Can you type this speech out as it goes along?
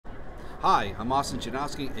Hi, I'm Austin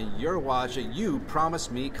Janowski, and you're watching You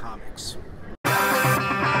Promised Me Comics.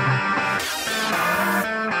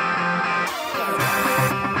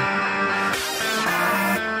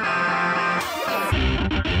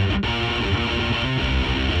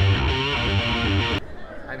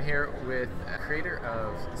 I'm here with creator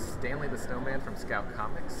of Stanley the Snowman from Scout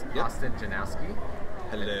Comics, Yep. Austin Janowski.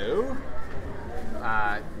 Hello.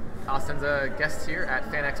 Austin's a guest here at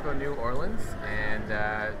Fan Expo New Orleans, and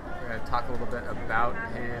we're going to talk a little bit about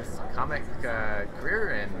his comic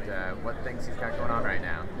career and what things he's got going on right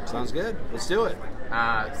now. Sounds good. Let's do it.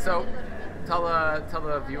 So, tell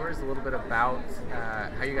the viewers a little bit about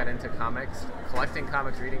how you got into comics, collecting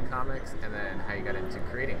comics, reading comics, and then how you got into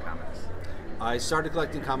creating comics. I started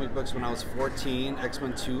collecting comic books when I was 14,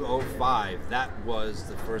 X-Men 205. That was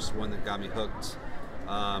the first one that got me hooked.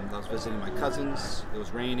 I was visiting my cousins. It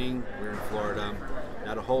was raining. We were in Florida.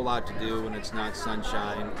 Not a whole lot to do when it's not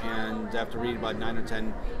sunshine. And after reading about 9 or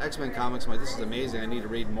 10 X-Men comics, I'm like, this is amazing. I need to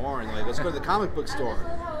read more. And they're like, let's go to the comic book store.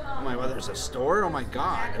 I'm like, well, there's a store? Oh my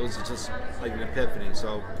God. It was just like an epiphany.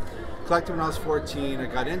 So collected when I was 14. I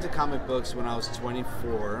got into comic books when I was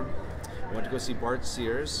 24. I went to go see Bart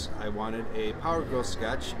Sears. I wanted a Power Girl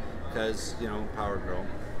sketch because, you know, Power Girl.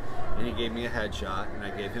 And he gave me a headshot, and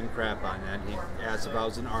I gave him crap on that. He asked if I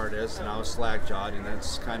was an artist, and I was slack-jawed, and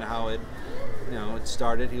that's kind of how it, you know, it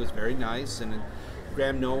started. He was very nice, and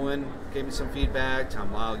Graham Nolan gave me some feedback.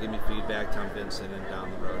 Tom Lyle gave me feedback. Tom Vincent, and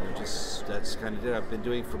down the road, and just that's kind of it. I've been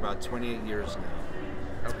doing it for about 28 years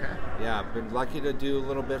now. Okay. Yeah, I've been lucky to do a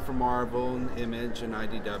little bit for Marvel and Image and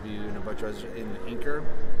IDW and a bunch of others in Inker.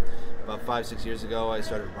 About 5-6 years ago, I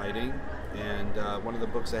started writing, and one of the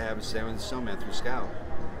books I have is Stanley the Snowman through Scout.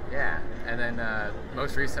 Yeah, and then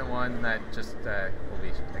most recent one that just will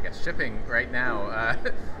be, I guess, shipping right now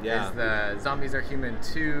Yeah. is the Zombies Are Human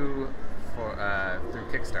 2 through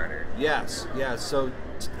Kickstarter. Yes, yeah. So,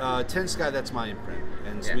 Tin Sky, that's my imprint,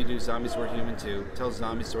 and so Yeah. we do Zombies Were Human too. Tells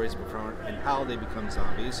zombie stories before and how they become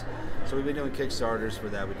zombies. So we've been doing Kickstarters for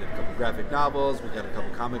that. We did a couple graphic novels. We got a couple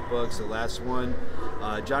comic books. The last one,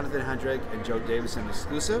 Jonathan Hendrick and Joe Davison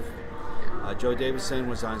exclusive. Joe Davison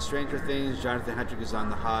was on Stranger Things. Jonathan Hendrick is on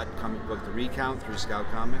the hot comic book The Recount through Scout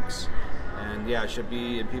Comics. And yeah, it should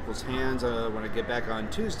be in people's hands. When I get back on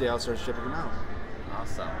Tuesday, I'll start shipping them out.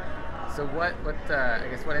 Awesome. So what I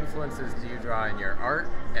guess what influences do you draw in your art,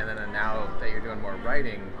 and then now that you're doing more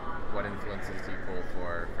writing, what influences do you pull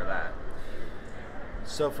for that?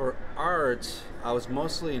 So for art, I was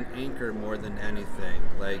mostly an inker more than anything.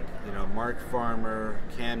 Like, you know, Mark Farmer,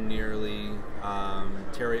 Cam Nearly,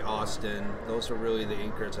 Terry Austin. Those were really the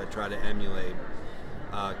inkers I try to emulate.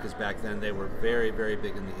 Because back then they were very, very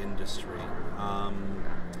big in the industry.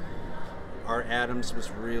 Art Adams was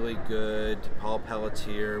really good. Paul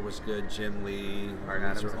Pelletier was good. Jim Lee. Art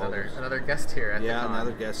Adams, another guest here. At yeah, the con.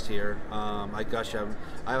 another guest here. I gush him.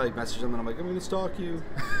 I like message them and I'm like, I'm going to stalk you.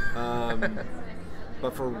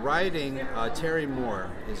 But for writing, Terry Moore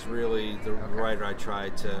is really the writer I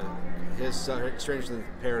tried to. His Stranger Than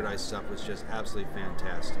Paradise stuff was just absolutely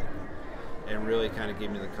fantastic, and really kind of gave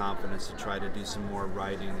me the confidence to try to do some more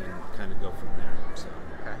writing and kind of go from there. So.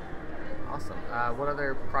 Okay, awesome. What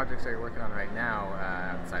other projects are you working on right now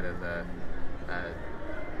outside of the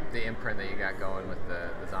imprint that you got going with the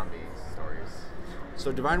zombie stories?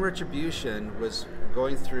 So Divine Retribution was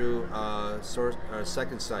going through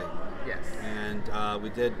second site. Yes. And we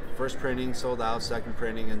did first printing, sold out, second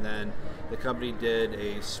printing, and then the company did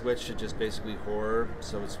a switch to just basically horror.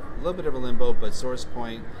 So it's a little bit of a limbo, but Source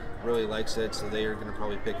Point really likes it, so they are going to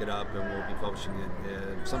probably pick it up, and we'll be publishing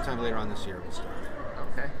it sometime later on this year. We'll start.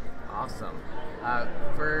 Okay, awesome.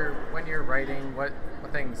 For when you're writing, what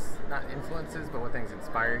things, not influences, but what things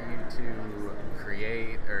inspire you to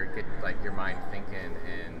create or get like your mind thinking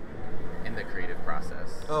in the creative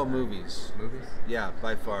process? Oh, movies. Movies? Yeah,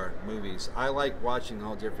 by far, movies. I like watching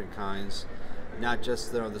all different kinds, not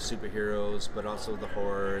just the superheroes, but also the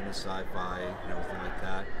horror and the sci-fi and everything like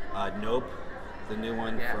that. Nope, the new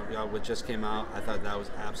one from, which just came out, I thought that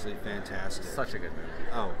was absolutely fantastic. Such a good movie.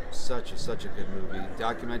 Oh, such a good movie.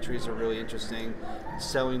 Documentaries are really interesting.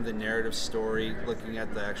 Selling the narrative story, looking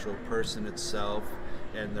at the actual person itself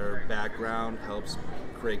and their background helps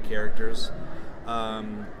create characters.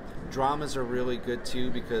 Dramas are really good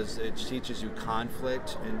too because it teaches you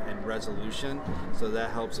conflict and resolution, so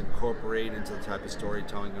that helps incorporate into the type of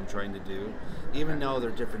storytelling I'm trying to do. Even though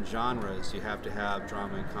they're different genres, you have to have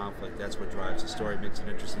drama and conflict. That's what drives the story, makes it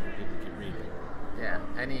interesting for people to keep reading. Yeah.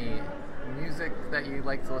 Any music that you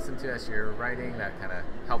like to listen to as you're writing that kind of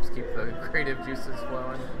helps keep the creative juices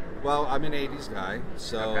flowing? Well, I'm an 80s guy,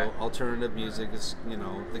 so alternative music is,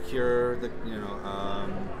 The Cure,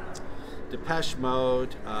 Depeche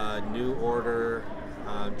Mode, New Order,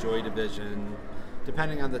 Joy Division.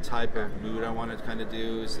 Depending on the type of mood I want to kind of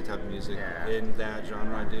do, is the type of music in that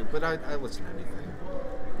genre I do. But I listen to anything.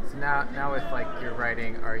 So now with like your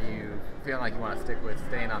writing, are you feeling like you want to stick with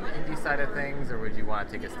staying on the indie side of things, or would you want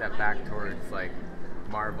to take a step back towards like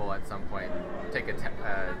Marvel at some point? Take a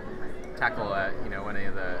tackle at any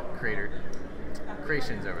of the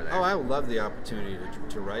creations over there. Oh, I would love the opportunity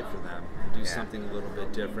to write for them, do something a little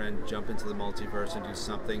bit different, jump into the multiverse and do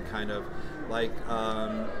something kind of like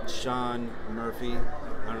Sean Murphy.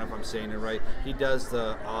 I don't know if I'm saying it right. He does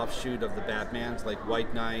the offshoot of the Batmans, like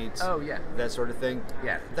White Knight. Oh yeah, that sort of thing.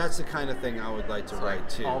 Yeah, that's the kind of thing I would like to write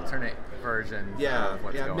too. Alternate versions. Yeah, of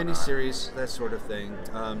what's going miniseries, that sort of thing.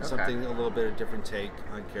 Okay. Something a little bit of different take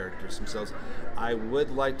on characters themselves. I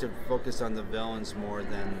would like to focus on the villains more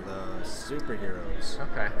than the superheroes.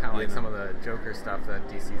 Okay, kind of like some of the Joker stuff that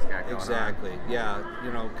DC's got going on. Exactly. Yeah,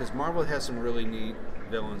 because Marvel has some really neat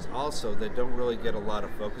villains also that don't really get a lot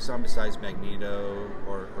of focus on besides Magneto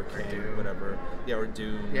or Kane, whatever. Yeah, or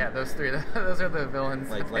Doom. Yeah, those three. Those are the villains.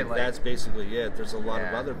 Like that's basically it. There's a lot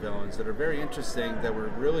of other villains that are very interesting that were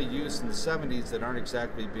really used in the 70s that aren't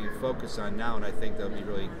exactly being focused on now, and I think that would be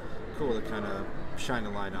really cool to kind of shine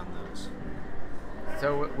a light on those.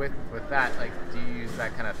 So with that, like, do you use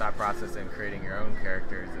that kind of thought process in creating your own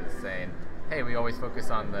characters as saying, hey, we always focus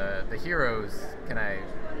on the heroes, can I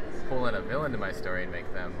pull in a villain to my story and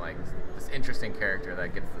make them like this interesting character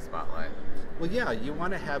that gets the spotlight? Well, yeah, you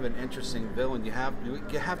want to have an interesting villain. You have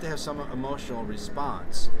to have some emotional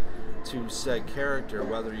response to said character,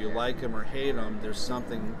 whether you like him or hate him. There's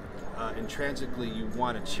something intrinsically you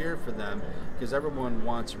want to cheer for them, because everyone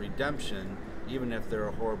wants redemption, even if they're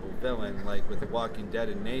a horrible villain. Like with The Walking Dead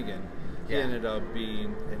and Negan, he ended up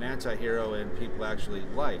being an anti-hero and people actually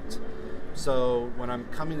liked. So when I'm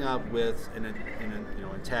coming up with an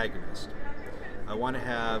antagonist, I want to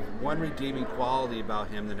have one redeeming quality about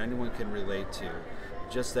him that anyone can relate to,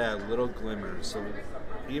 just that little glimmer. So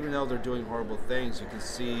even though they're doing horrible things, you can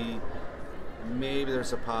see maybe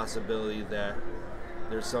there's a possibility that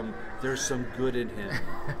there's some good in him.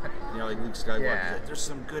 Like Luke Skywalker said, there's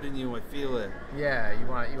some good in you. I feel it. Yeah, you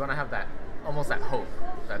want to have that, almost that hope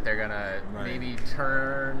that they're gonna maybe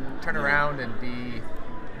turn around and be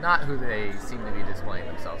not who they seem to be displaying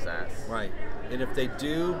themselves as. Right. And if they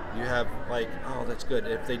do, you have like, oh, that's good.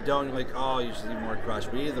 If they don't, you're like, oh, you should be more crushed.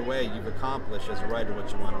 But either way, you've accomplished as a writer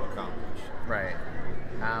what you want to accomplish. Right.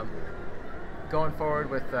 Going forward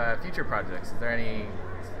with future projects, is there any?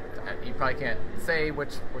 You probably can't say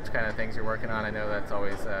which kind of things you're working on. I know that's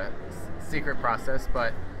always a secret process,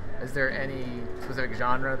 but is there any specific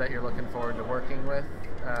genre that you're looking forward to working with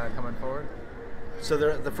coming forward? So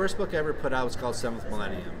the first book I ever put out was called Seventh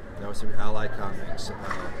Millennium. That was through Ally Comics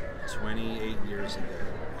 28 years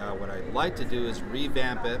ago. What I'd like to do is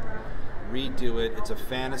revamp it, redo it. It's a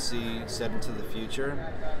fantasy set into the future.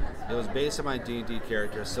 It was based on my D&D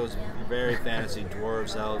character, so it's very fantasy,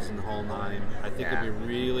 dwarves, elves, and the whole nine. I think it'd be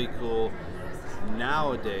really cool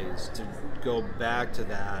nowadays to go back to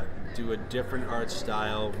that, do a different art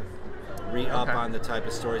style, re-up on the type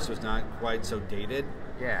of story so it's not quite so dated.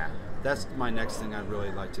 Yeah. That's my next thing I'd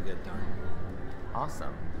really like to get done.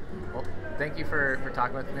 Awesome. Well, thank you for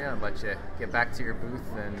talking with me. I'll let you get back to your booth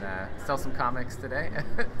and sell some comics today.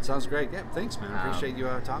 Sounds great. Yeah, thanks, man. I appreciate you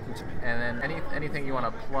talking to me. And then anything you want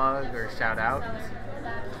to plug or shout out?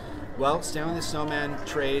 Well, Stanley the Snowman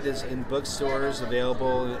trade is in bookstores,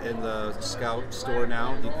 available in the Scout store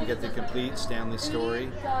now. You can get the complete Stanley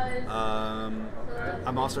story.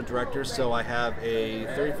 I'm also a director, so I have a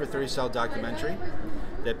 30 for 30 style documentary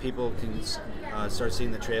that people can start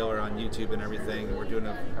seeing the trailer on YouTube and everything. We're doing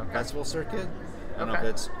a festival circuit. I don't know if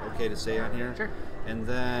that's okay to say on here. Sure. And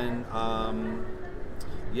then,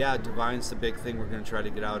 Divine's the big thing we're going to try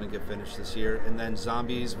to get out and get finished this year. And then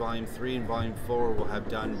Zombies Volume 3 and Volume 4 we'll have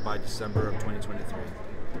done by December of 2023.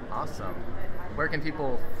 Awesome. Where can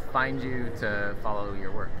people find you to follow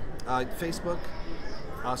your work? Facebook,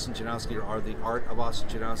 Austin Janowski, or The Art of Austin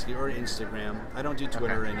Janowski, or Instagram. I don't do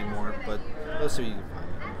Twitter anymore, but those two you can find me.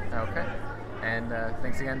 Okay. And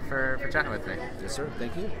thanks again for chatting with me. Yes, sir.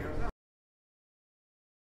 Thank you.